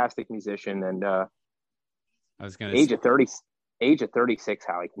musician. And I was going to age of 36,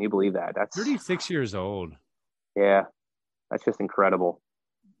 Howie. Can you believe that? That's 36 years old. Yeah. That's just incredible.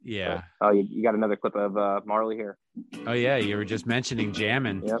 Yeah. Oh, you got another clip of Marley here. Oh yeah. You were just mentioning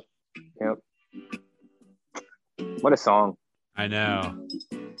Jammin'. Yep. What a song. I know.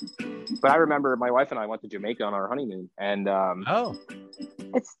 But I remember my wife and I went to Jamaica on our honeymoon, and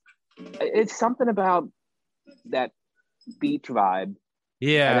it's something about that beach vibe.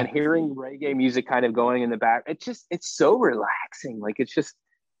 Yeah. And then hearing reggae music kind of going in the back, it's so relaxing. Like it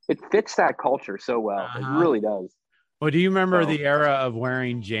fits that culture so well. It really does. Well, do you remember the era of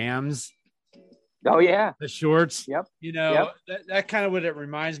wearing jams? Oh yeah. The shorts. Yep. That kind of what it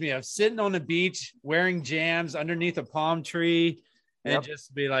reminds me of, sitting on the beach, wearing jams underneath a palm tree. And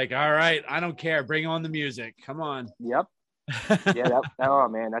just be like, all right, I don't care. Bring on the music. Come on. Yep. Yeah. Oh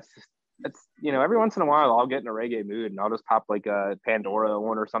man, that's every once in a while I'll get in a reggae mood and I'll just pop like a Pandora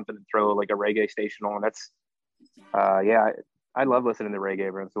on or something and throw like a reggae station on. That's I love listening to reggae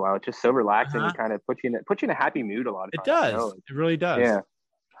every once in a while. It's just so relaxing and kind of puts you in a happy mood a lot of times. It does. It really does. Yeah.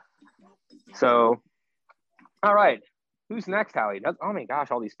 So, all right, who's next, Howie? Oh my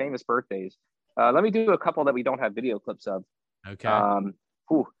gosh, all these famous birthdays. Let me do a couple that we don't have video clips of. Okay.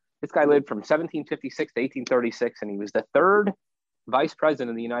 This guy lived from 1756 to 1836, and he was the third vice president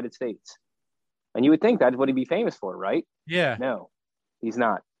of the United States. And you would think that's what he'd be famous for, right? Yeah. No, he's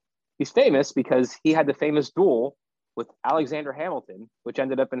not. He's famous because he had the famous duel with Alexander Hamilton, which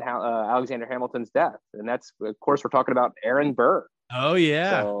ended up in Alexander Hamilton's death. And that's, of course, we're talking about Aaron Burr. Oh,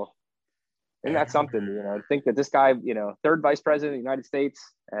 yeah. So, isn't that something? Think that this guy, third vice president of the United States,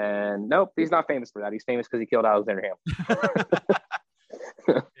 and nope, he's not famous for that. He's famous because he killed Alexander Hamilton.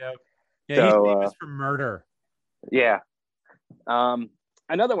 Yeah, so, he's famous for murder. Yeah.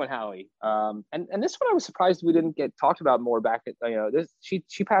 Another one, Howie. And this one I was surprised we didn't get talked about more back at, she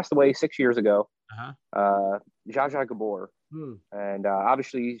passed away 6 years ago. Zsa Zsa Gabor. And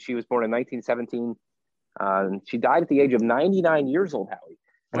obviously she was born in 1917. She died at the age of 99 years old, Howie.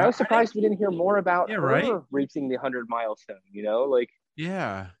 And I was surprised we didn't hear more about her reaching the 100 milestone,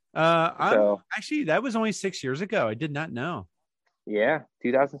 Yeah. Actually, that was only 6 years ago. I did not know. Yeah,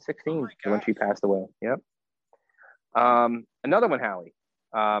 2016 when she passed away. Yep. Another one, Howie.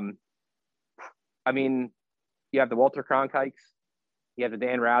 I mean, you have the Walter Cronkikes. You have the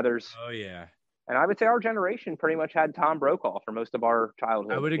Dan Rathers. Oh yeah. And I would say our generation pretty much had Tom Brokaw for most of our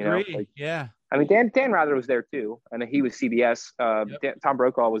childhood. I would agree. Yeah. I mean, Dan Rather was there too, and he was CBS. Tom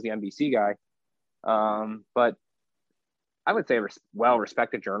Brokaw was the NBC guy. But I would say a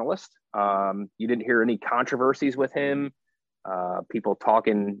well-respected journalist. You didn't hear any controversies with him. People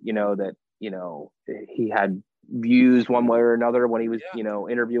talking, that, he had views one way or another when he was,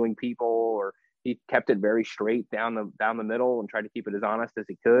 interviewing people, or he kept it very straight down the middle and tried to keep it as honest as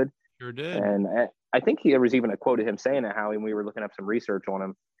he could. Sure did. And I think there was even a quote of him saying that, Howie, when we were looking up some research on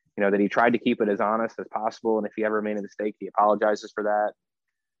him, that he tried to keep it as honest as possible. And if he ever made a mistake, he apologizes for that.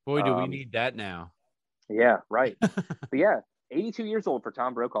 Boy, do we need that now. Yeah, right. But yeah, 82 years old for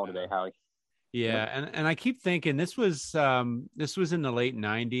Tom Brokaw today, Howie. Yeah, and I keep thinking this was in the late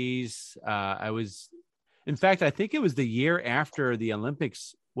 90s. In fact, I think it was the year after the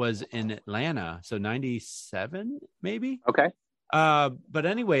Olympics was in Atlanta, so 97 maybe. Okay. But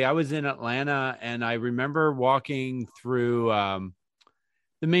anyway, I was in Atlanta, and I remember walking through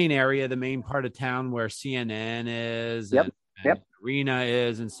the main area, the main part of town where CNN is, and Arena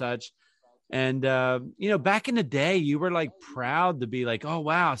is, and such. And, back in the day, you were like proud to be like, oh,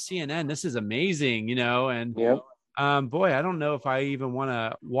 wow, CNN, this is amazing, and boy, I don't know if I even want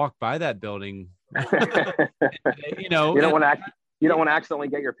to walk by that building. You don't want to accidentally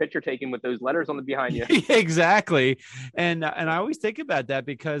get your picture taken with those letters on the behind you. Exactly. And I always think about that,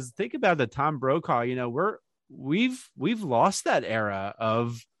 because think about the Tom Brokaw, we've lost that era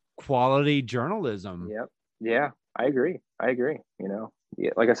of quality journalism. Yep. Yeah, I agree.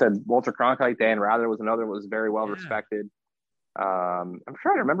 Like I said, Walter Cronkite, Dan Rather was another, was very well respected. I'm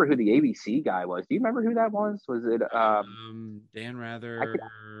trying to remember who the ABC guy was. Do you remember who that was? Was it Dan Rather?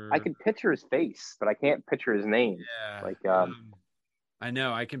 I could picture his face, but I can't picture his name. Yeah. I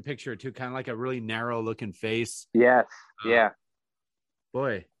know, I can picture it too, kind of like a really narrow looking face. Yes. Yeah.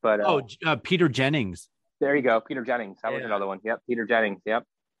 Boy. But Peter Jennings. There you go, Peter Jennings. That was another one. Yep, Peter Jennings. Yep.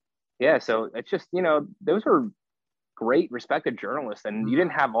 Yeah. So it's just, those were great, respected journalists, and you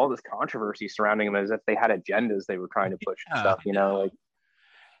didn't have all this controversy surrounding them as if they had agendas they were trying to push and stuff.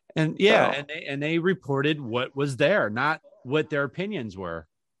 And they reported what was there, not what their opinions were.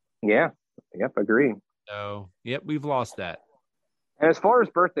 Yeah. Yep. Agree. So, we've lost that. And as far as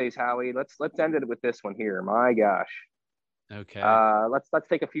birthdays, Howie, let's end it with this one here. My gosh. Okay. Let's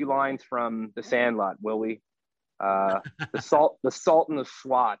take a few lines from The Sandlot, will we? The Sultan of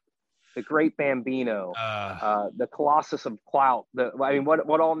Swat, the Great Bambino, the Colossus of Clout.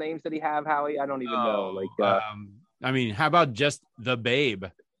 What all names did he have, Howie? I don't even know. How about just the Babe?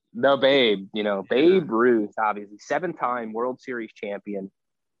 The Babe, Babe Ruth, obviously 7-time World Series champion.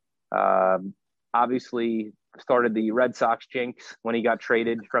 Obviously started the Red Sox jinx when he got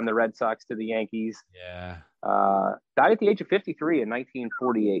traded from the Red Sox to the Yankees. Yeah. Died at the age of 53 in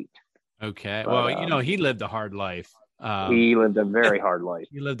 1948. Okay. Well, he lived a hard life. He lived a very hard life.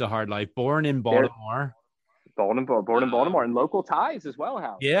 He lived a hard life. Born in Baltimore. Born in Baltimore, and local ties as well,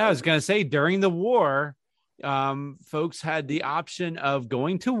 Howard. Yeah, I was going to say, during the war, folks had the option of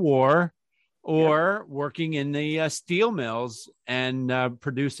going to war or working in the steel mills and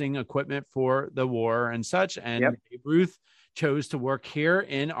producing equipment for the war and such. And Babe Ruth chose to work here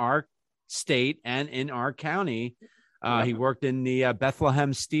in our state and in our county. He worked in the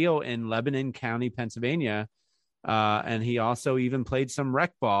Bethlehem Steel in Lebanon County, Pennsylvania. And he also even played some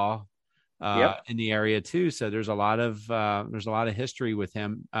rec ball in the area too. So there's a lot of history with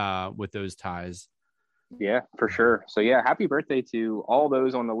him with those ties. Yeah, for sure. So happy birthday to all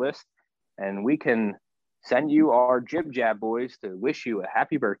those on the list, and we can send you our Jib Jab boys to wish you a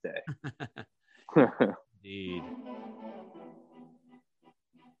happy birthday. Indeed.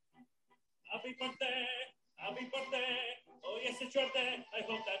 Happy birthday, happy birthday. Oh yes, it's your day. I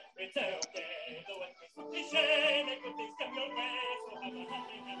hope that it's okay. Go and kiss the cliche, make good things come your way. So have a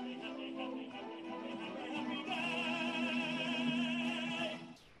happy, happy, happy, happy, happy, happy, happy, happy day.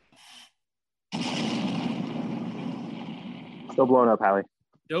 Still blowing up, Howie.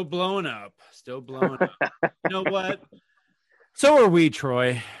 Still blowing up. You know what? So are we,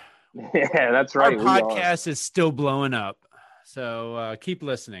 Troy. Yeah, that's right. Our podcast is still blowing up. So keep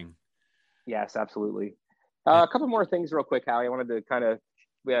listening. Yes, absolutely. A couple more things real quick, Howie. I wanted to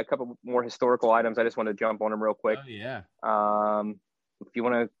we had a couple more historical items. I just want to jump on them real quick. Oh, yeah. If you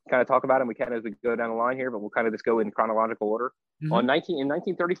want to kind of talk about them, we can as we go down the line here, but we'll kind of just go in chronological order. Mm-hmm. In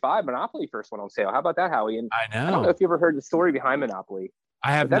 1935, Monopoly first went on sale. How about that, Howie? And I know. I don't know if you ever heard the story behind Monopoly.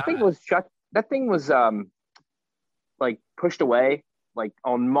 I have. That thing was like pushed away like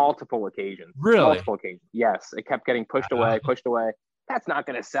on multiple occasions. Really? Multiple occasions. Yes, it kept getting pushed away. that's not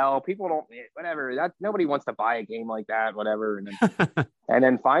going to sell. People don't, whatever. That nobody wants to buy a game like that, whatever. And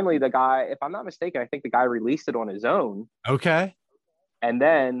then finally, the guy, if I'm not mistaken, I think the guy released it on his own. Okay. And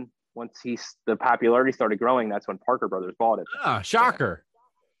then once the popularity started growing, that's when Parker Brothers bought it. Oh, shocker.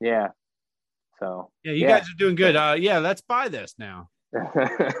 Yeah. So yeah, you guys are doing good. Yeah, let's buy this now.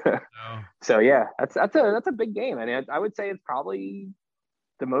 So yeah, that's a big game, and I would say it's probably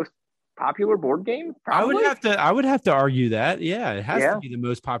the most popular board game. Probably. I would have to argue that. Yeah, it has to be the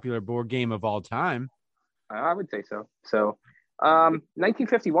most popular board game of all time. I would say so. So,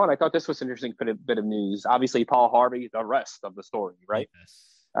 1951. I thought this was an interesting bit of news. Obviously, Paul Harvey, the rest of the story, right?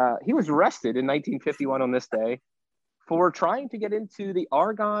 Yes. He was arrested in 1951 on this day for trying to get into the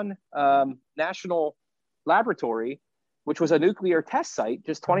Argonne National Laboratory, which was a nuclear test site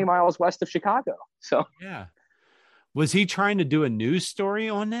just 20 miles west of Chicago. So yeah. Was he trying to do a news story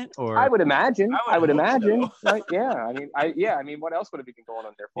on it? Or I would imagine. I would imagine. So. Right? Yeah. I mean, what else would have been going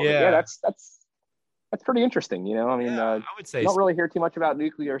on there for? Yeah. That's pretty interesting. You know, I mean, I would say you don't really hear too much about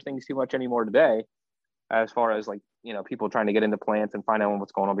nuclear things too much anymore today, as far as like, you know, people trying to get into plants and find out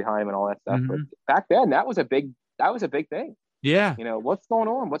what's going on behind them and all that stuff. Mm-hmm. But back then, that was a big thing. Yeah. You know, what's going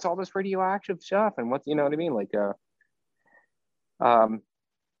on? What's all this radioactive stuff? And what's, you know what I mean? Like,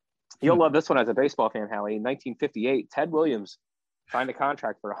 you'll love this one as a baseball fan, Howie. In 1958, Ted Williams signed a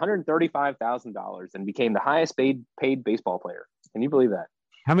contract for $135,000 and became the highest paid baseball player. Can you believe that?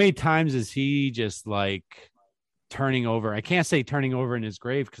 How many times is he just like turning over? I can't say turning over in his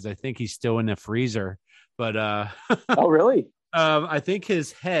grave because I think he's still in the freezer. But oh, really? I think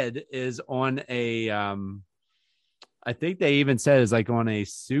his head is on a. I think they even said it's like on a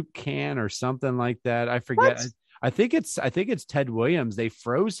soup can or something like that. I forget. What? I think it's Ted Williams. They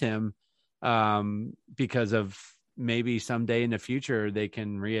froze him because of maybe someday in the future they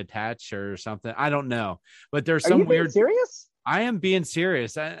can reattach or something. I don't know, but there's some weird. Serious? I am being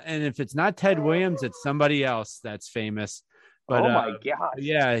serious, and if it's not Ted Williams, it's somebody else that's famous. But oh my gosh!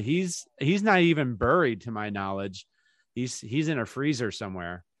 Yeah, he's not even buried to my knowledge. He's in a freezer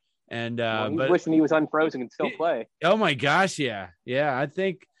somewhere, and he's but wishing he was unfrozen and still play. Oh my gosh! Yeah.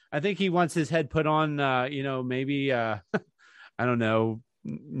 I think he wants his head put on. Maybe I don't know.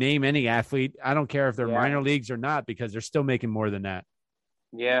 Name any athlete. I don't care if they're minor leagues or not because they're still making more than that.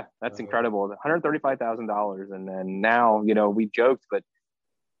 Yeah, that's incredible. $135,000, and then now, you know, we joked, but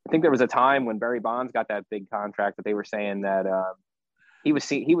I think there was a time when Barry Bonds got that big contract that they were saying that he was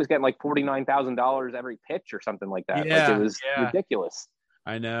getting like $49,000 every pitch or something like that. Yeah, like it was ridiculous.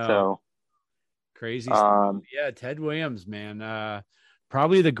 I know. So crazy stuff. Yeah, Ted Williams, man,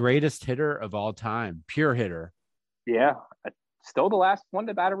 probably the greatest hitter of all time, pure hitter. Yeah, still the last one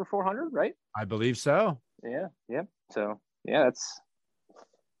to bat over 400, right? I believe so. Yeah. So yeah, that's.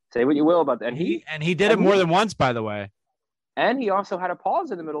 Say what you will about that. And he did it more than once, by the way. And he also had a pause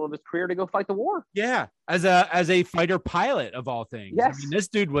in the middle of his career to go fight the war. Yeah, as a fighter pilot of all things. Yes. I mean, this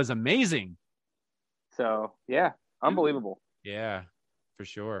dude was amazing. So yeah, unbelievable. Yeah, for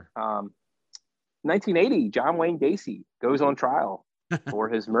sure. 1980, John Wayne Gacy goes on trial for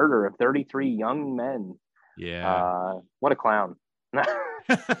his murder of 33 young men. Yeah. What a clown.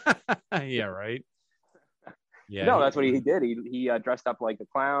 Yeah, right. Yeah, no, that's what he did. He dressed up like a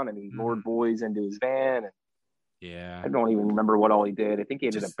clown and he lured boys into his van. And yeah, I don't even remember what all he did. I think he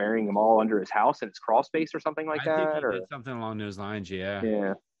ended up burying them all under his house in his crawl space or something like that. I think he did something along those lines. Yeah.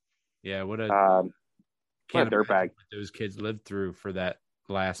 What a dirtbag those kids lived through for that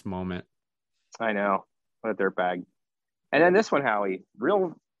last moment. I know, what a dirtbag. And then this one, Howie,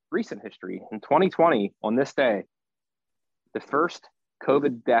 real recent history in 2020 on this day, the first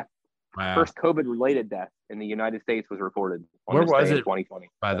COVID death. Wow. First COVID-related death in the United States was reported. Where was it? 2020.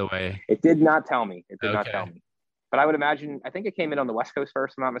 By the way, it did not tell me. Not tell me. But I would imagine. I think it came in on the West Coast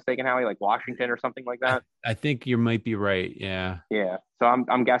first. If I'm not mistaken, Howie, like Washington or something like that. I think you might be right. Yeah. Yeah. So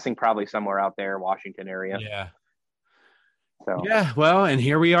I'm guessing probably somewhere out there, Washington area. Yeah. So yeah. Well, and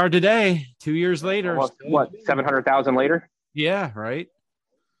here we are today, 2 years later. Well, what 700,000 later? Yeah. Right.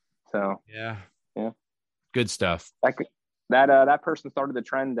 So yeah. Good stuff. That person started the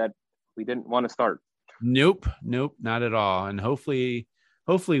trend that we didn't want to start. Nope, not at all. And hopefully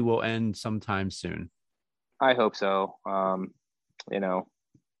we'll end sometime soon. I hope so. I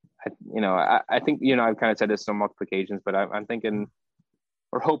think, I've kind of said this on multiple occasions, but I'm thinking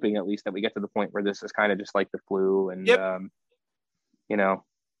or hoping at least that we get to the point where this is kind of just like the flu. And,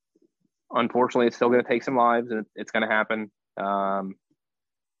 unfortunately it's still going to take some lives and it's going to happen.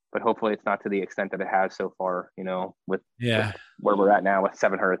 But hopefully it's not to the extent that it has so far, with where we're at now with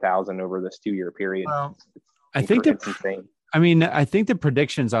 700,000 over this 2-year period. Well, I think it's insane. I mean, I think the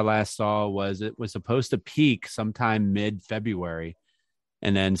predictions I last saw was it was supposed to peak sometime mid-February,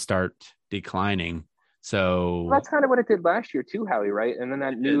 and then start declining. So that's kind of what it did last year too, Howie, right? And then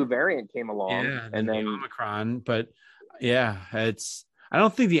that new variant came along, and then the Omicron. But yeah, I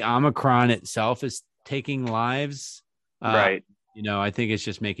don't think the Omicron itself is taking lives. Right. I think it's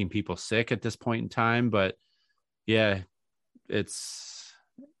just making people sick at this point in time. But yeah, it's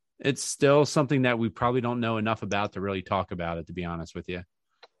still something that we probably don't know enough about to really talk about it, to be honest with you.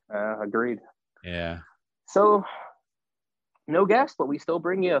 Agreed. Yeah. So no guest, but we still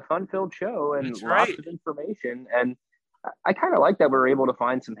bring you a fun-filled show and That's lots right. of information. And I kind of like that we're able to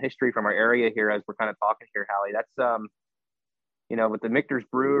find some history from our area here as we're kind of talking here, Hallie. That's with the Michter's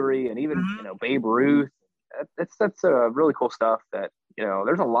Brewery and even Babe Ruth. That's really cool stuff. That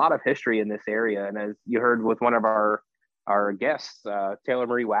there's a lot of history in this area. And as you heard with one of our guests, Taylor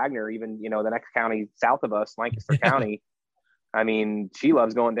Marie Wagner, even the next county south of us, Lancaster County. I mean, she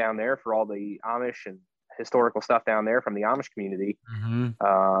loves going down there for all the Amish and historical stuff down there from the Amish community.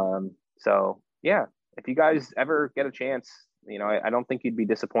 So yeah, if you guys ever get a chance, I don't think you'd be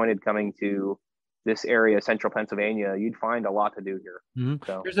disappointed coming to this area, central Pennsylvania. You'd find a lot to do here.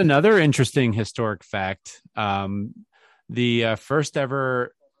 So here's another interesting historic fact. The first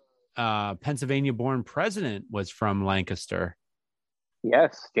ever Pennsylvania born president was from Lancaster.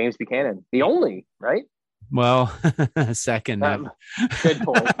 Yes, James Buchanan, the only, right? Well, second. Good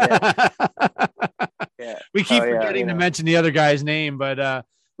point. Yeah. We keep forgetting to mention the other guy's name, but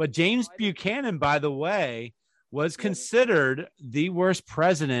James Buchanan, by the way, was considered the worst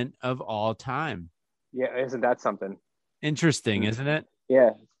president of all time. Yeah, isn't that something? Interesting, isn't it? Yeah,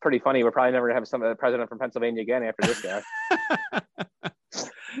 it's pretty funny. We're probably never going to have president from Pennsylvania again after this guy.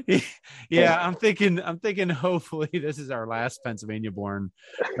 Yeah, I'm thinking hopefully this is our last Pennsylvania born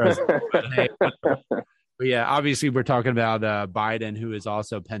president. But yeah, obviously we're talking about Biden, who is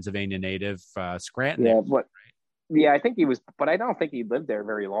also Pennsylvania native, Scranton. Yeah, I think he was, but I don't think he lived there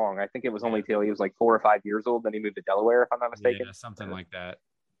very long. I think it was only till he was like 4 or 5 years old. Then he moved to Delaware, if I'm not mistaken. Yeah, something like that.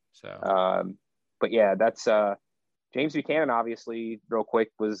 So, but yeah, that's James Buchanan. Obviously, real quick,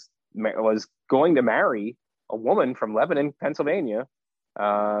 was going to marry a woman from Lebanon, Pennsylvania,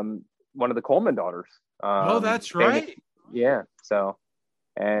 one of the Coleman daughters. That's right. Yeah. So,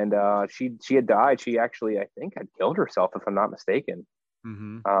 and she had died. She actually, I think, had killed herself, if I'm not mistaken.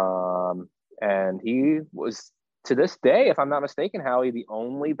 And he was, to this day, if I'm not mistaken, Howie, the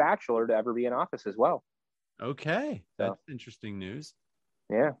only bachelor to ever be in office as well. Okay. That's interesting news.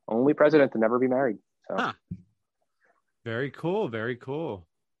 Yeah. Only president to never be married. So. Very cool. Very cool.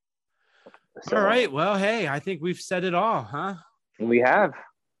 So, all right. Well, hey, I think we've said it all, huh? We have.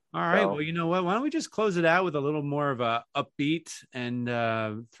 All right. Well, you know what? Why don't we just close it out with a little more of a upbeat and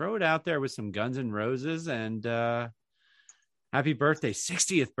throw it out there with some Guns N' Roses and happy birthday,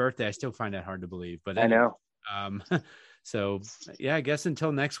 60th birthday. I still find that hard to believe, but I know. So yeah, I guess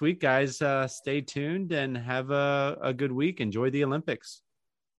until next week, guys, stay tuned and have a good week. Enjoy the Olympics.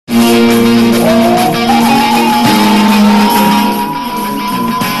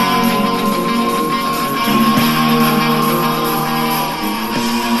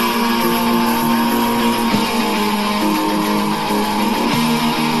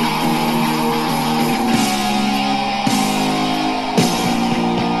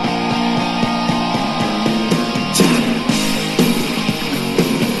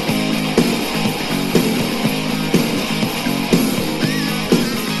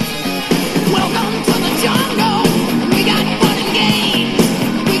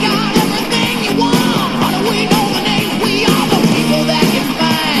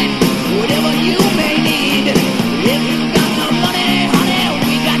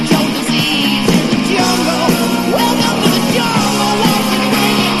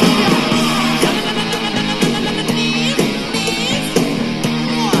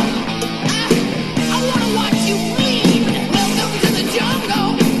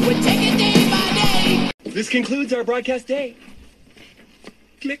 This concludes our broadcast day.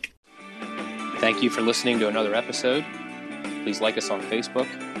 Click. Thank you for listening to another episode. Please like us on Facebook,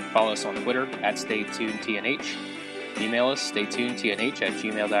 follow us on Twitter @StayTunedTNH, email us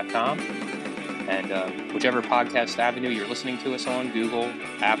staytunedtnh@gmail.com, and whichever podcast avenue you're listening to us on, Google,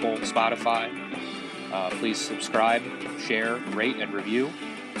 Apple, Spotify, please subscribe, share, rate, and review.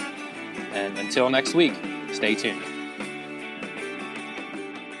 And until next week, stay tuned.